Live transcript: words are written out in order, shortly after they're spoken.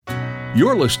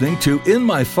You're listening to In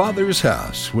My Father's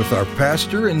House with our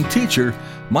pastor and teacher,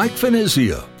 Mike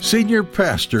Finizio, Senior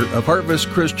Pastor of Harvest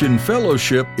Christian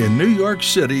Fellowship in New York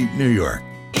City, New York.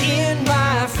 In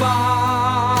my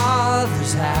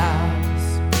Father's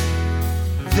house,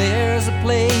 there's a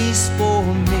place for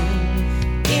me.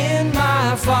 In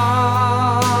my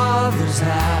Father's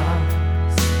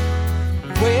house,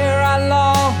 where I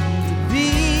long to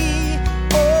be.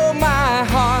 Oh, my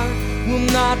heart will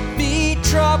not be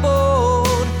troubled.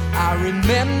 I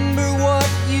remember what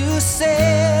you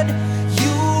said.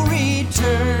 You'll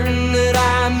return that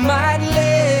I might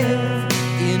live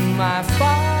in my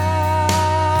Father's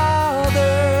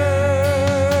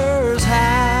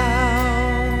house.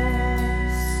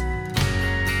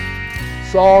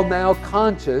 Saul, now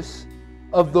conscious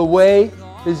of the way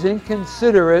his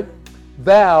inconsiderate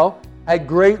vow had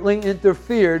greatly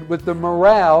interfered with the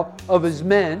morale of his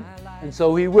men, and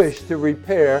so he wished to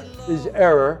repair his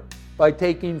error by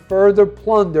taking further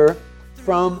plunder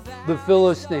from the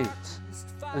Philistines.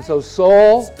 And so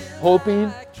Saul,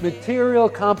 hoping material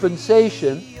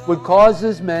compensation would cause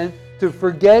his men to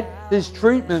forget his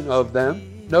treatment of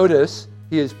them, notice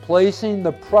he is placing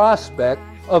the prospect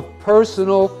of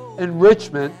personal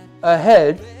enrichment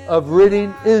ahead of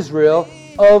ridding Israel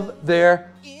of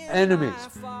their enemies.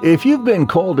 If you've been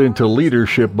called into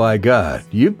leadership by God,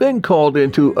 you've been called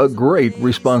into a great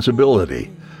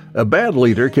responsibility. A bad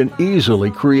leader can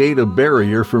easily create a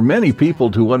barrier for many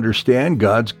people to understand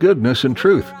God's goodness and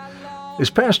truth. As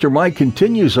Pastor Mike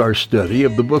continues our study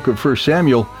of the book of 1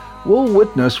 Samuel, we'll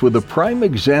witness with a prime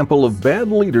example of bad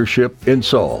leadership in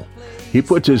Saul. He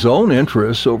puts his own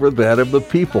interests over that of the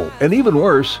people, and even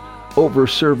worse, over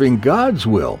serving God's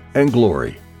will and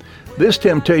glory. This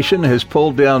temptation has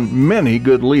pulled down many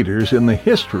good leaders in the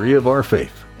history of our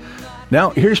faith.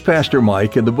 Now, here's Pastor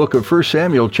Mike in the book of 1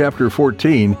 Samuel chapter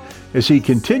 14 as he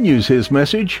continues his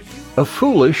message, A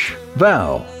Foolish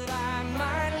Vow.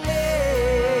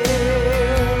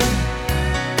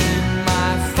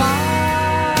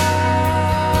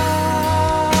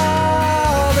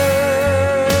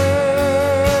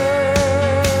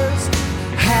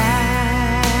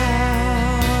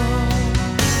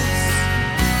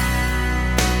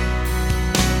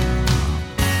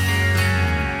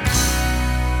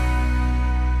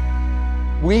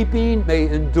 Weeping may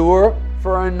endure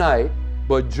for a night,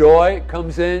 but joy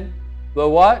comes in the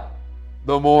what?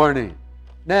 The morning.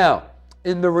 Now,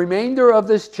 in the remainder of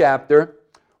this chapter,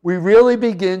 we really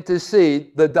begin to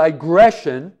see the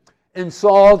digression in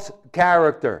Saul's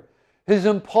character, his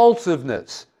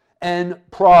impulsiveness and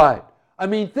pride. I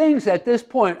mean, things at this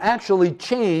point actually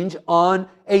change on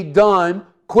a dime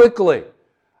quickly.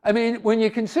 I mean, when you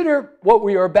consider what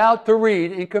we are about to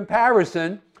read in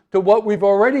comparison to what we've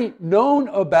already known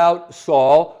about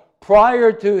Saul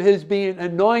prior to his being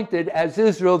anointed as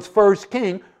Israel's first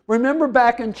king. Remember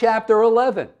back in chapter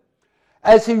 11,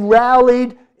 as he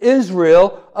rallied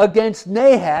Israel against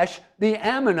Nahash the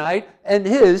Ammonite and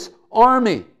his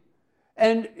army.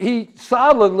 And he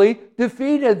solidly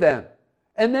defeated them.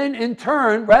 And then in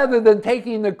turn, rather than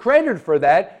taking the credit for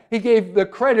that, he gave the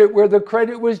credit where the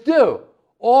credit was due,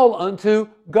 all unto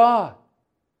God.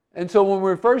 And so when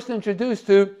we're first introduced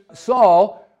to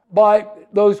Saul by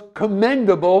those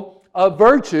commendable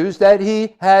virtues that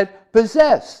he had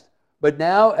possessed. But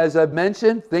now, as I've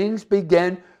mentioned, things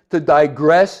begin to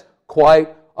digress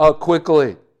quite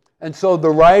quickly. And so the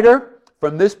writer,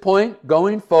 from this point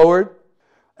going forward,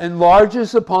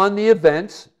 enlarges upon the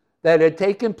events that had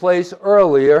taken place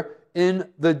earlier in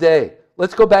the day.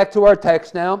 Let's go back to our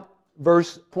text now,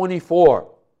 verse 24.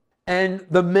 And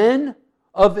the men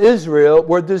of Israel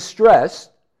were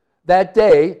distressed that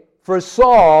day, for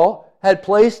Saul had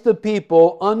placed the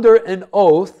people under an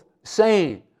oath,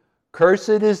 saying,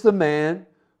 Cursed is the man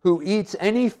who eats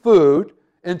any food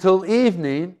until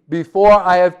evening, before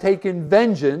I have taken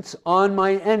vengeance on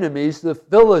my enemies, the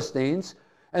Philistines.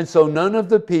 And so none of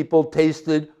the people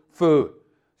tasted food.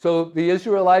 So the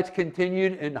Israelites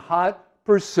continued in hot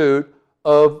pursuit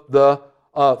of the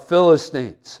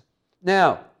Philistines.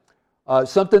 Now,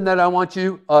 something that I want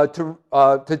you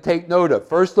to take note of.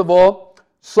 First of all,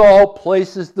 Saul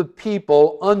places the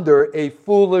people under a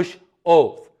foolish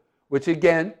oath, which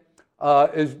again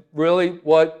is really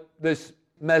what this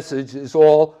message is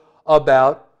all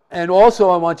about. And also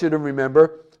I want you to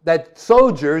remember that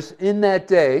soldiers in that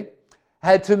day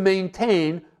had to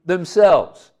maintain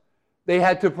themselves. They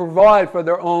had to provide for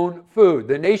their own food.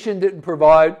 The nation didn't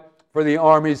provide for the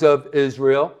armies of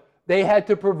Israel. They had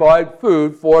to provide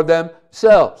food for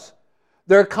themselves.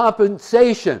 Their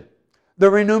compensation, the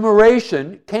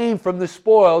remuneration, came from the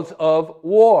spoils of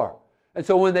war. And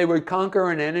so when they would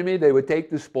conquer an enemy, they would take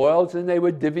the spoils and they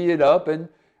would divvy it up, and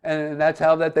that's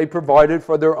how that they provided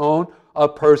for their own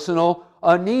personal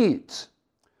needs.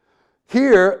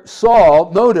 Here,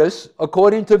 Saul, notice,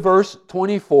 according to verse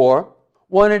 24,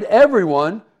 wanted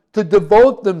everyone to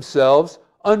devote themselves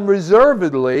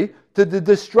unreservedly to the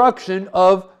destruction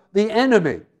of the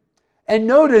enemy. And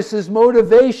notice his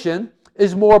motivation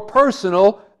is more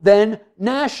personal than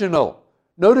national.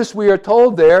 Notice we are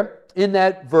told there in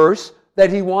that verse that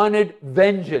he wanted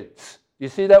vengeance. You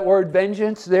see that word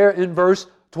vengeance there in verse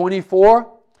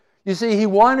 24? You see, he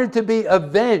wanted to be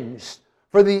avenged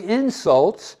for the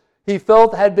insults he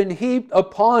felt had been heaped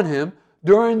upon him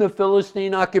during the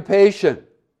Philistine occupation.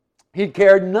 He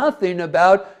cared nothing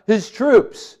about his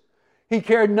troops. He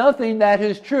cared nothing that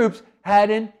his troops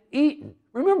hadn't eaten.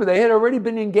 Remember, they had already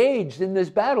been engaged in this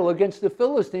battle against the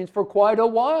Philistines for quite a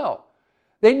while.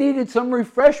 They needed some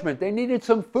refreshment. They needed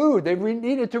some food. They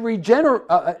needed to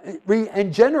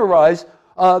re-energize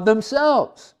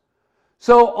themselves.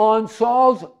 So on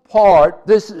Saul's part,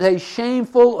 this is a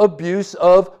shameful abuse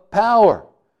of power.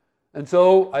 And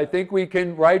so I think we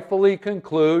can rightfully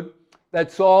conclude that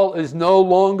Saul is no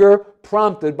longer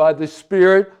prompted by the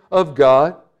Spirit of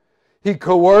God. He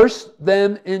coerced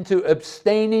them into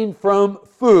abstaining from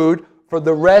food for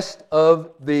the rest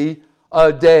of the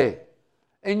day.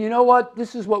 And you know what?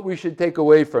 This is what we should take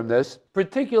away from this,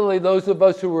 particularly those of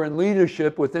us who are in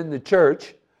leadership within the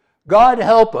church. God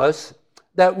help us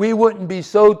that we wouldn't be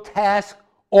so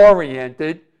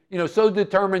task-oriented, so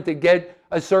determined to get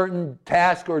a certain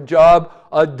task or job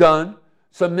done,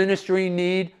 some ministry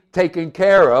need taken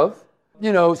care of.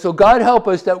 So God help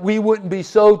us that we wouldn't be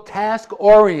so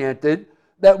task-oriented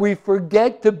that we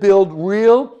forget to build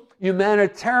real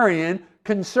humanitarian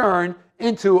concern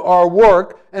into our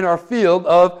work and our field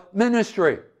of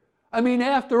ministry. I mean,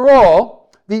 after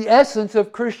all, the essence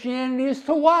of Christianity is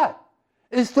to what?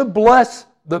 Is to bless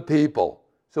the people.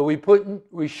 So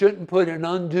we shouldn't put an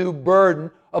undue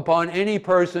burden upon any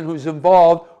person who's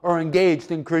involved or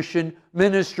engaged in Christian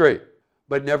ministry.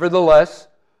 But nevertheless,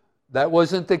 that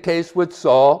wasn't the case with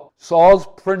Saul. Saul's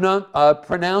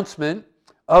pronouncement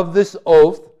of this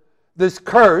oath, this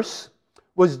curse,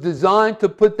 was designed to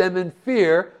put them in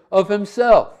fear of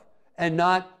himself and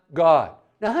not God.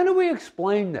 Now, how do we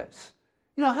explain this?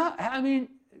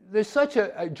 There's such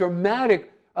a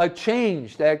dramatic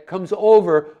change that comes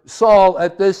over Saul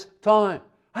at this time.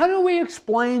 How do we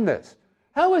explain this?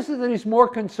 How is it that he's more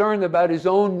concerned about his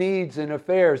own needs and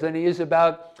affairs than he is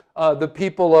about the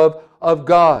people of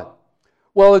God?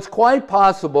 Well, it's quite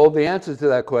possible, the answer to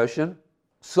that question,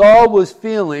 Saul was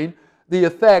feeling the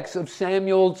effects of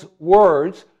Samuel's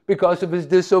words because of his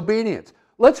disobedience.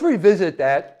 Let's revisit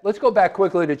that. Let's go back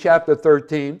quickly to chapter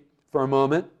 13 for a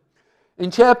moment.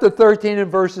 In chapter 13 and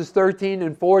verses 13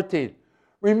 and 14,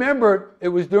 remember, it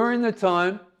was during the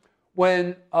time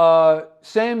when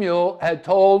Samuel had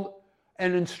told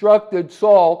and instructed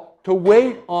Saul to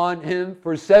wait on him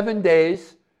for 7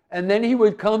 days, and then he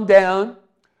would come down,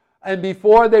 and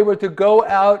before they were to go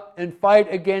out and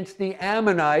fight against the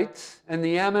Ammonites and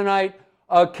the Ammonite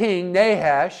king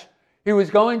Nahash, he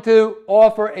was going to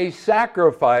offer a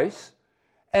sacrifice,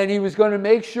 and he was going to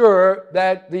make sure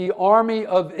that the army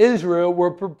of Israel were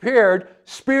prepared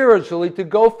spiritually to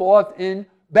go forth in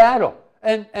battle.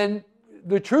 And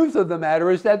the truth of the matter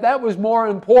is that was more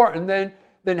important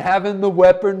than having the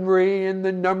weaponry and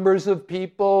the numbers of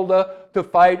people to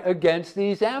fight against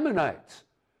these Ammonites.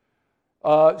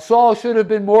 Saul should have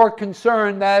been more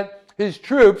concerned that his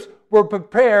troops were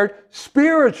prepared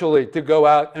spiritually to go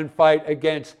out and fight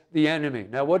against the enemy.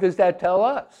 Now, what does that tell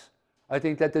us? I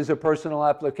think that there's a personal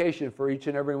application for each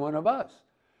and every one of us.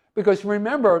 Because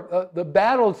remember, the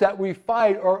battles that we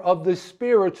fight are of the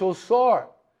spiritual sort.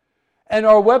 And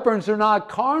our weapons are not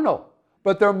carnal,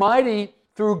 but they're mighty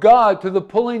through God to the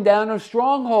pulling down of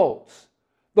strongholds.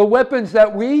 The weapons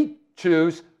that we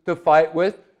choose to fight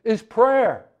with is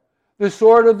prayer, the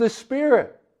sword of the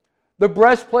Spirit, the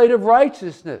breastplate of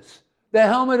righteousness, the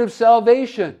helmet of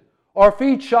salvation, our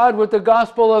feet shod with the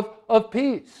gospel of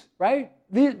peace, right?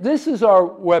 This is our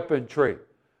weaponry.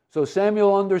 So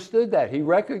Samuel understood that. He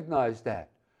recognized that.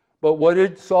 But what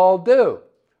did Saul do?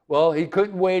 Well, he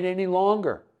couldn't wait any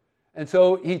longer. And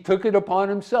so he took it upon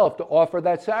himself to offer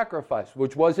that sacrifice,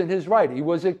 which wasn't his right. He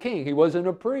was a king. He wasn't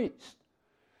a priest.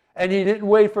 And he didn't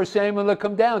wait for Samuel to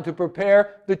come down to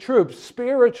prepare the troops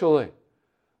spiritually.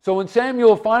 So when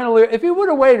Samuel finally, if he would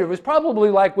have waited, it was probably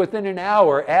like within an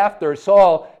hour after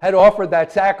Saul had offered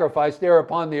that sacrifice there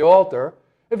upon the altar.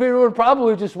 If he would have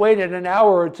probably just waited an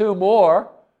hour or two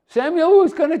more, Samuel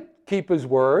was going to keep his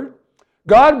word.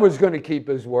 God was going to keep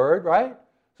his word, right?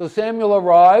 So Samuel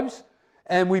arrives.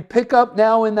 And we pick up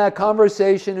now in that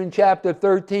conversation in chapter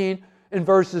 13, in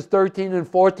verses 13 and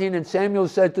 14. And Samuel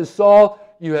said to Saul,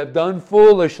 "You have done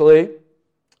foolishly.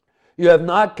 You have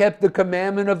not kept the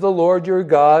commandment of the Lord your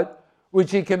God,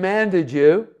 which he commanded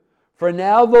you. For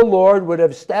now the Lord would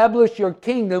have established your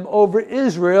kingdom over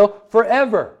Israel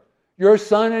forever, your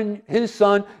son and his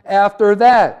son after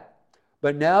that.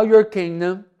 But now your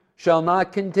kingdom shall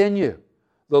not continue.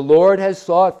 The Lord has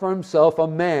sought for himself a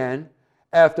man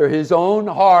after his own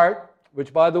heart,"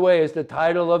 which, by the way, is the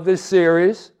title of this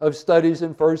series of studies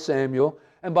in 1 Samuel.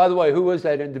 And by the way, who was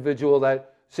that individual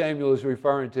that Samuel is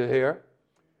referring to here?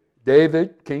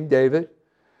 David, King David.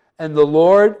 "And the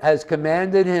Lord has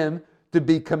commanded him to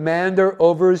be commander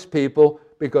over his people,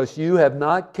 because you have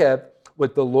not kept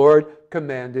what the Lord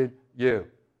commanded you."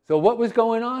 So what was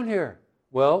going on here?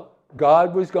 Well,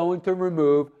 God was going to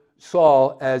remove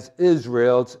Saul as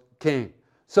Israel's king.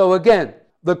 So again,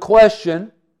 the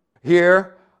question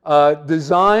here,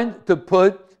 designed to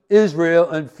put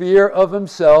Israel in fear of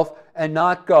himself and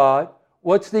not God.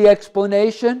 What's the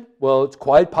explanation? Well, it's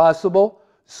quite possible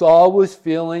Saul was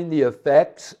feeling the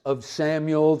effects of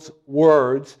Samuel's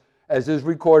words, as is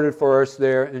recorded for us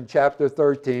there in chapter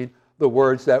 13, the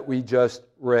words that we just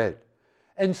read.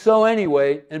 And so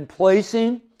anyway, in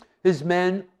placing his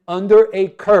men under a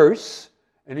curse,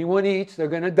 anyone eats, they're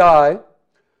going to die,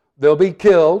 they'll be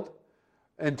killed,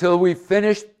 until we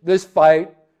finish this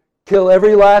fight, kill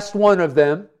every last one of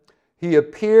them, he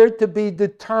appeared to be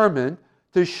determined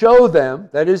to show them,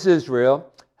 that is Israel,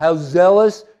 how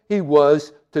zealous he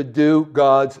was to do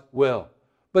God's will.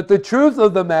 But the truth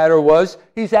of the matter was,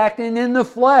 he's acting in the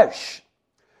flesh.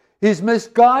 He's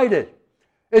misguided.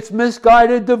 It's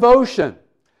misguided devotion.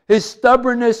 His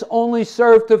stubbornness only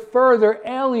served to further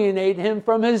alienate him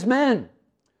from his men.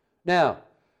 Now,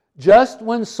 just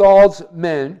when Saul's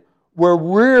men were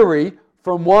weary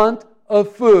from want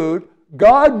of food,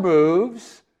 God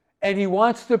moves and he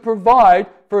wants to provide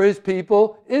for his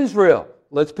people Israel.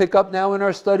 Let's pick up now in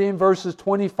our study in verses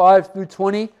 25 through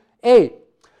 28.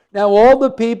 "Now all the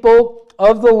people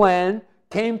of the land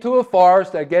came to a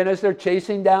forest," again as they're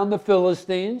chasing down the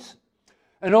Philistines,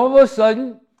 "and all of a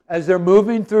sudden, as they're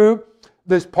moving through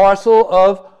this parcel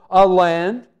of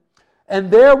land, and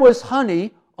there was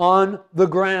honey on the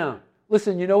ground."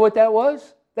 Listen, you know what that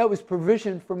was? That was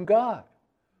provision from God.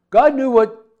 God knew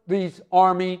what these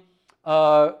army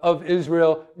of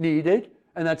Israel needed,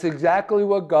 and that's exactly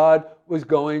what God was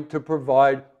going to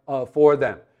provide for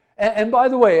them. And by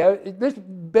the way,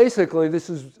 this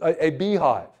is a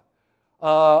beehive.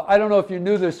 I don't know if you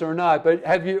knew this or not, but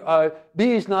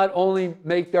bees not only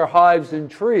make their hives in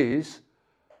trees,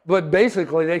 but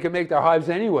basically they can make their hives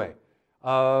anyway.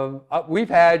 We've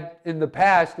had in the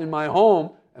past in my home,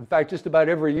 in fact, just about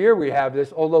every year we have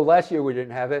this, although last year we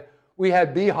didn't have it, we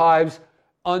had beehives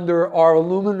under our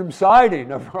aluminum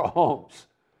siding of our homes.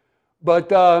 But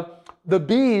the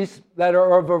bees that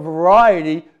are of a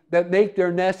variety that make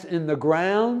their nests in the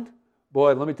ground,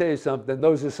 boy, let me tell you something,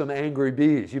 those are some angry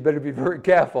bees. You better be very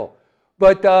careful.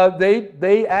 But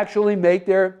they actually make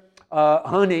their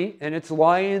honey, and it's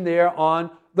lying there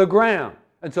on the ground.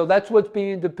 And so that's what's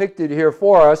being depicted here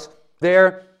for us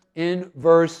there in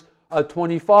verse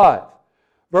 25.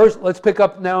 Let's pick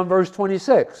up now in verse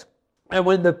 26. "And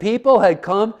when the people had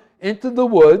come into the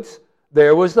woods,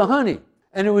 there was the honey,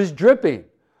 and it was dripping.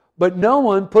 But no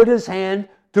one put his hand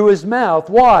to his mouth."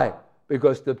 Why?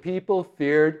 Because the people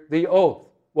feared the oath.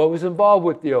 What was involved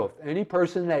with the oath? Any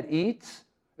person that eats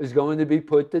is going to be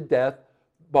put to death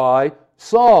by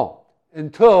Saul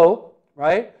until,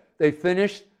 right, they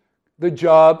finished the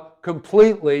job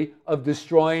completely of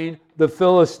destroying the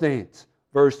Philistines.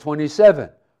 Verse 27.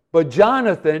 "But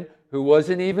Jonathan, who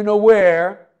wasn't even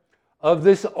aware of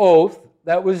this oath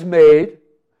that was made,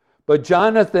 but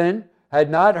Jonathan had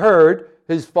not heard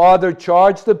his father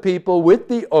charge the people with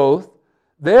the oath.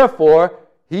 Therefore,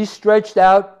 he stretched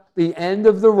out the end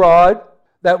of the rod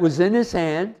that was in his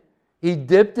hand. He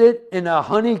dipped it in a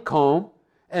honeycomb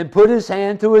and put his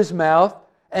hand to his mouth.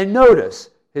 And notice,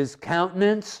 his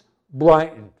countenance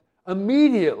brightened."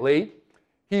 Immediately,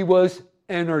 he was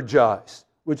energized,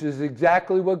 which is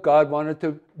exactly what God wanted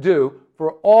to do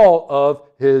for all of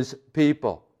his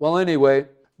people. Well, anyway,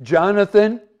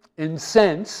 Jonathan,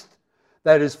 incensed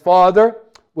that his father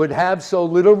would have so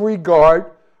little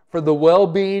regard for the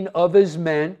well-being of his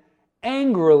men,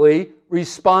 angrily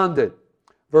responded.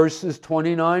 Verses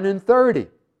 29 and 30.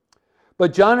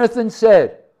 "But Jonathan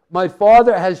said, My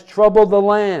father has troubled the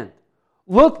land.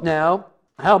 Look now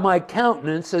how my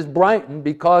countenance has brightened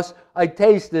because I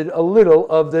tasted a little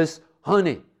of this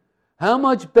honey. How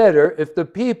much better if the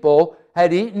people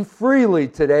had eaten freely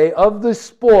today of the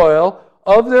spoil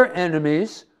of their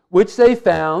enemies, which they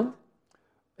found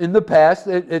in the past.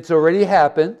 It's already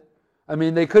happened. I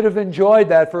mean, they could have enjoyed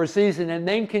that for a season and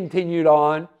then continued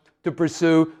on to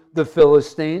pursue the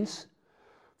Philistines.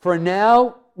 For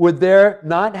now, would there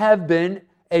not have been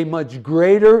a much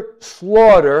greater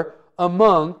slaughter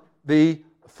among the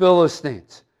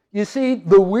Philistines? You see,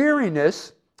 the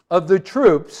weariness of the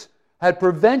troops had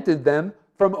prevented them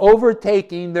from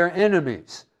overtaking their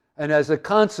enemies. And as a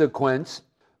consequence,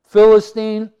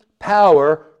 Philistine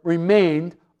power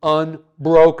remained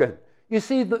unbroken. You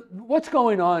see, what's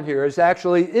going on here is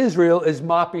actually Israel is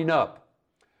mopping up.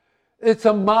 It's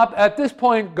a mop, at this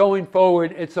point going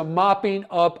forward, it's a mopping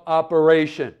up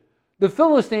operation. The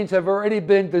Philistines have already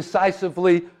been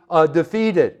decisively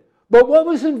defeated. But what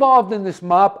was involved in this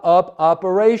mop up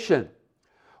operation?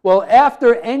 Well,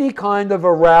 after any kind of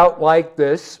a rout like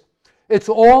this, it's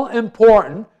all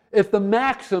important if the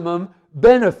maximum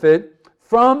benefit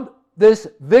from this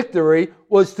victory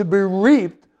was to be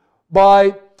reaped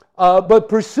by, but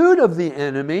pursuit of the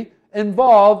enemy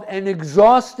involved an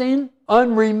exhausting,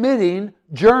 unremitting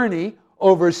journey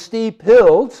over steep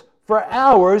hills for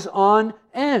hours on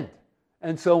end.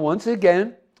 And so once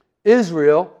again,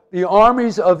 Israel, the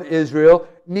armies of Israel,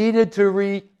 needed to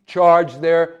recharge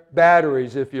their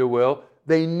batteries, if you will.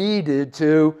 They needed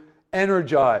to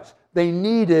energize. They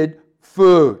needed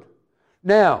food.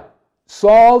 Now,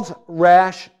 Saul's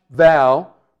rash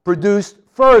vow produced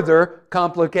further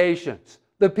complications.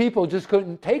 The people just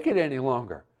couldn't take it any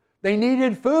longer. They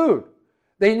needed food.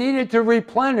 They needed to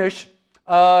replenish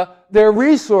their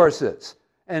resources.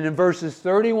 And in verses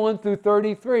 31 through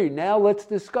 33, now let's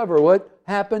discover what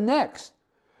happened next.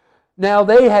 Now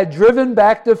they had driven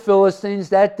back the Philistines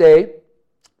that day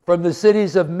from the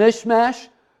cities of Michmash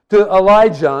to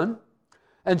Elijon,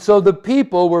 and so the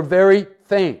people were very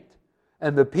faint.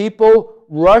 And the people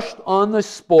rushed on the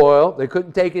spoil. They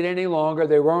couldn't take it any longer.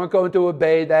 They weren't going to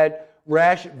obey that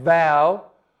rash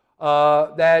vow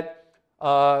that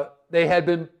they had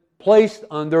been placed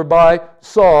under by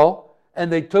Saul.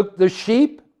 And they took the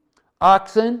sheep,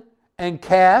 oxen, and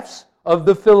calves of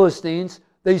the Philistines.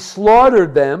 They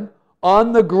slaughtered them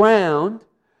on the ground,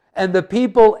 and the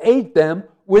people ate them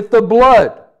with the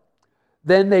blood.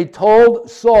 Then they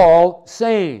told Saul,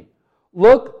 saying,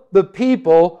 "Look, the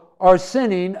people are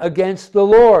sinning against the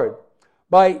Lord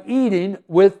by eating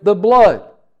with the blood."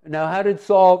 Now, how did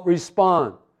Saul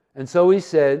respond? And so he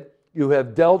said, "You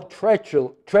have dealt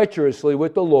treacherously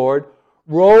with the Lord.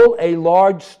 Roll a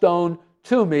large stone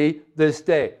to me this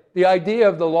day." The idea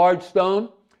of the large stone,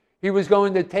 he was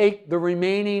going to take the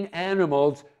remaining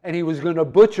animals and he was going to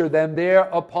butcher them there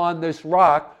upon this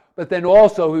rock, but then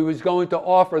also he was going to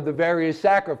offer the various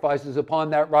sacrifices upon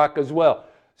that rock as well.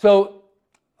 So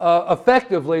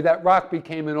effectively, that rock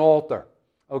became an altar.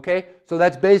 Okay? So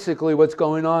that's basically what's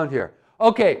going on here.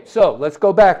 Okay, so let's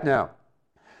go back now.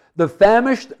 The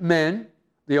famished men,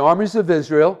 the armies of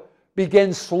Israel,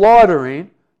 began slaughtering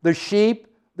the sheep,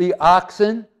 the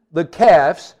oxen, the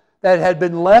calves that had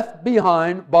been left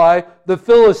behind by the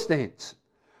Philistines,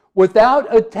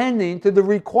 without attending to the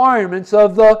requirements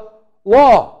of the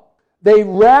law. They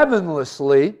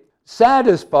ravenously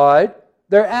satisfied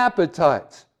their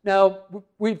appetites. Now,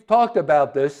 we've talked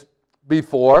about this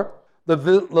before. The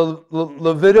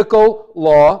Levitical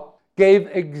law gave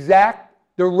exact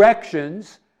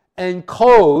directions and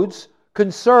codes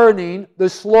concerning the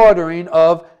slaughtering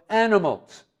of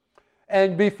animals.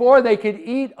 And before they could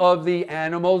eat of the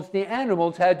animals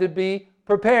had to be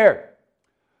prepared.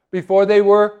 Before they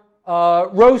were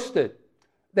roasted,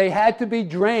 they had to be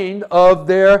drained of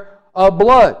their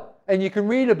blood. And you can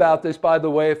read about this, by the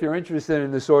way, if you're interested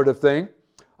in this sort of thing.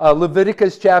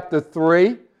 Leviticus chapter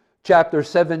 3, chapter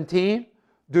 17,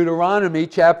 Deuteronomy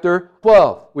chapter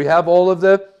 12. We have all of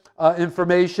the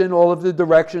information, all of the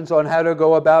directions on how to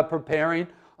go about preparing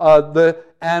the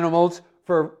animals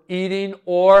for eating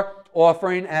or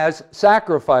offering as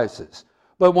sacrifices.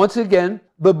 But once again,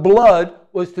 the blood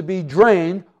was to be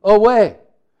drained away.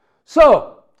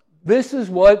 So, this is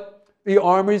what the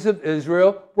armies of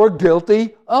Israel were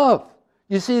guilty of.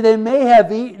 You see, they may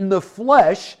have eaten the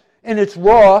flesh in its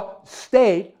raw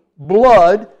state,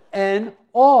 blood and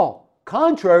all,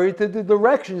 contrary to the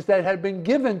directions that had been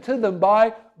given to them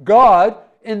by God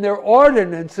in their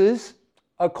ordinances,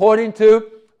 according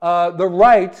to the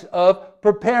rites of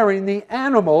preparing the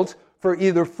animals for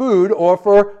either food or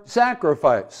for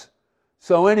sacrifice.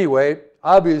 So anyway,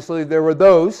 obviously there were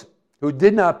those who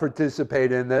did not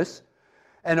participate in this.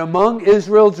 And among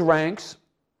Israel's ranks,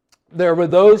 there were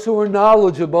those who were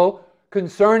knowledgeable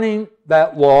concerning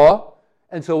that law.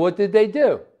 And so what did they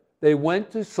do? They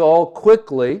went to Saul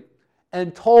quickly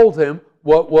and told him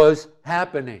what was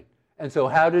happening. And so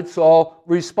how did Saul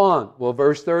respond? Well,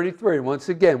 verse 33, once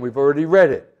again, we've already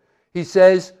read it. He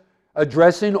says,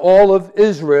 addressing all of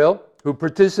Israel who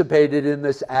participated in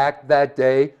this act that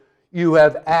day, you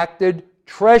have acted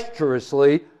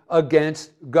treacherously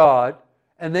against God.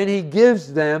 And then he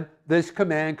gives them this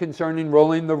command concerning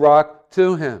rolling the rock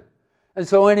to him. And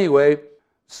so anyway,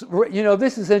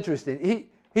 this is interesting.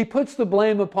 He puts the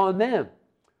blame upon them,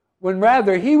 when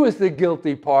rather he was the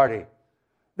guilty party.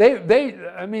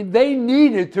 They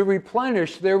needed to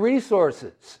replenish their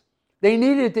resources. They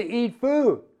needed to eat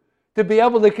food to be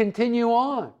able to continue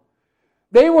on.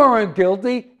 They weren't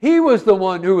guilty. He was the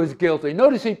one who was guilty.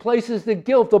 Notice he places the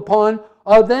guilt upon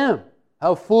them.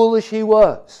 How foolish he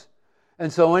was.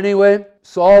 And so anyway,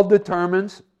 Saul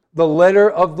determines the letter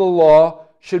of the law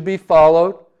should be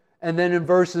followed. And then in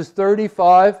verses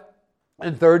 35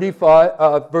 and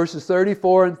 35, verses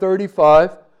 34 and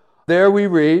 35, there we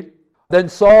read, then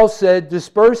Saul said,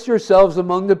 disperse yourselves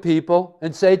among the people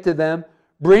and say to them,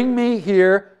 bring me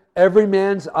here every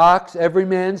man's ox, every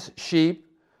man's sheep.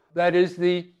 That is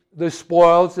the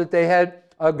spoils that they had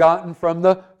gotten from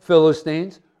the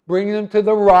Philistines. Bring them to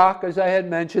the rock, as I had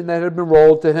mentioned, that had been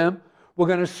rolled to him. We're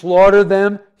going to slaughter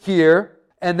them here,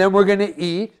 and then we're going to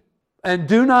eat. And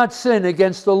do not sin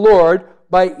against the Lord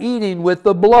by eating with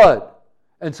the blood.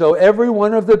 And so every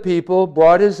one of the people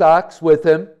brought his ox with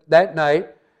him that night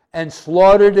and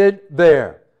slaughtered it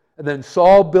there. And then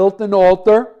Saul built an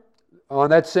altar on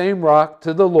that same rock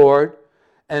to the Lord.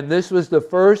 And this was the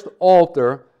first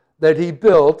altar that he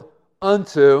built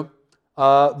unto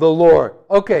the Lord.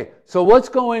 Okay, so what's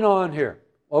going on here?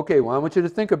 Okay, well, I want you to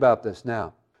think about this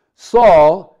now.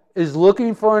 Saul is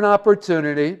looking for an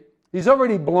opportunity. He's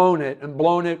already blown it, and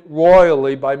blown it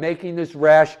royally by making this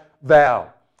rash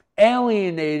vow,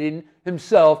 alienating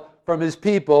himself from his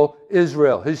people,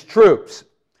 Israel, his troops.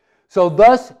 So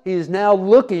thus, he is now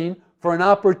looking for an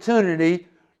opportunity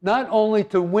not only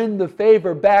to win the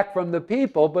favor back from the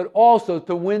people, but also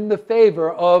to win the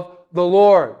favor of the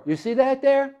Lord. You see that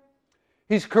there?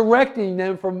 He's correcting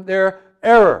them from their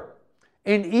error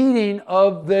in eating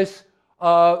of this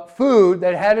food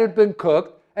that hadn't been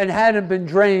cooked and hadn't been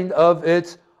drained of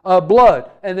its blood,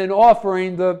 and then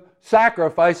offering the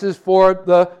sacrifices for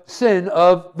the sin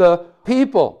of the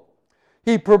people.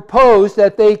 He proposed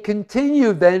that they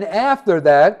continue then after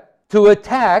that to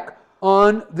attack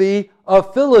on the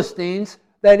Philistines,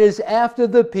 that is, after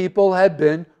the people had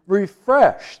been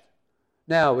refreshed.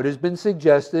 Now, it has been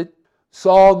suggested,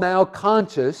 Saul, now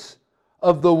conscious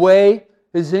of the way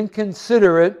his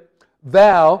inconsiderate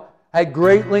vow had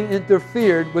greatly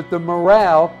interfered with the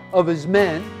morale of his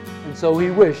men, and so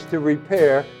he wished to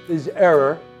repair his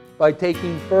error by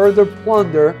taking further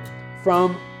plunder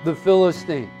from the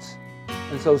Philistines.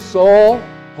 And so Saul,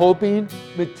 hoping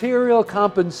material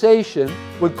compensation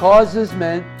would cause his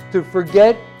men to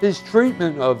forget his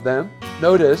treatment of them,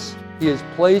 notice he is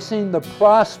placing the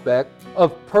prospect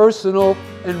of personal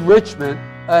enrichment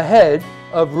ahead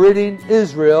of ridding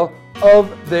Israel of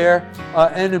their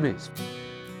enemies.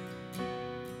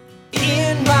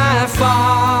 In my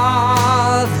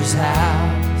Father's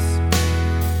house,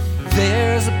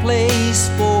 there's a place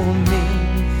for me.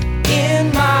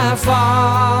 In my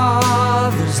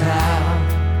Father's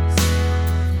house,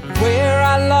 where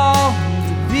I long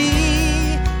to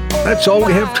be. That's all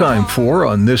we have time for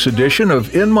on this edition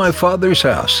of In My Father's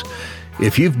House.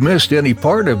 If you've missed any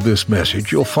part of this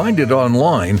message, you'll find it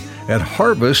online at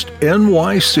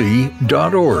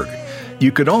harvestnyc.org.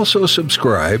 You can also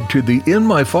subscribe to the In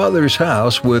My Father's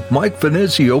House with Mike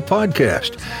Venezio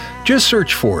podcast. Just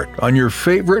search for it on your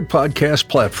favorite podcast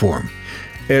platform.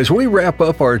 As we wrap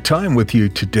up our time with you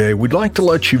today, we'd like to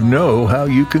let you know how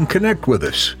you can connect with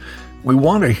us. We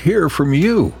want to hear from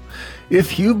you.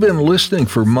 If you've been listening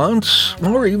for months,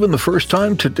 or even the first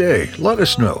time today, let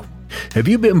us know. Have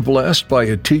you been blessed by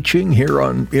a teaching here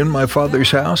on In My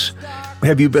Father's House?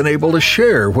 Have you been able to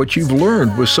share what you've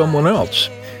learned with someone else?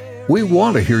 We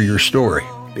want to hear your story.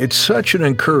 It's such an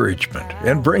encouragement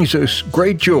and brings us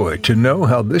great joy to know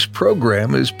how this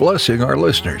program is blessing our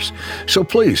listeners. So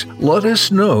please, let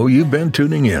us know you've been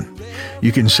tuning in.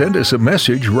 You can send us a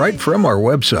message right from our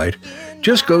website.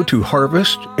 Just go to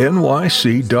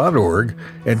harvestnyc.org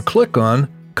and click on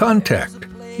Contact.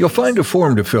 You'll find a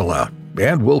form to fill out,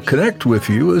 and we'll connect with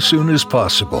you as soon as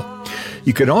possible.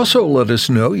 You can also let us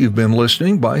know you've been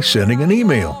listening by sending an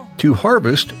email to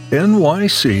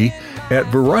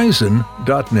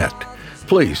harvestnyc@verizon.net.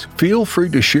 Please feel free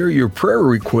to share your prayer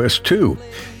requests too.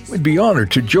 We'd be honored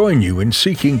to join you in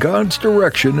seeking God's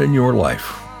direction in your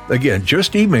life. Again,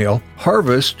 just email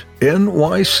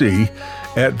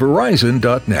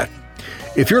harvestnyc@verizon.net.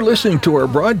 If you're listening to our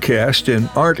broadcast and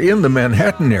aren't in the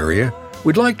Manhattan area,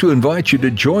 we'd like to invite you to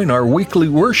join our weekly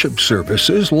worship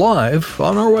services live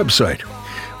on our website.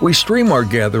 We stream our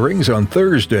gatherings on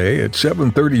Thursday at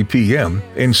 7:30 p.m.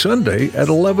 and Sunday at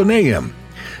 11 a.m.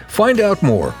 Find out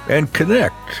more and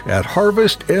connect at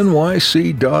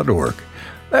harvestnyc.org.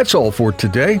 That's all for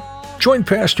today. Join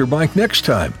Pastor Mike next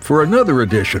time for another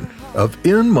edition of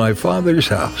In My Father's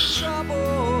House.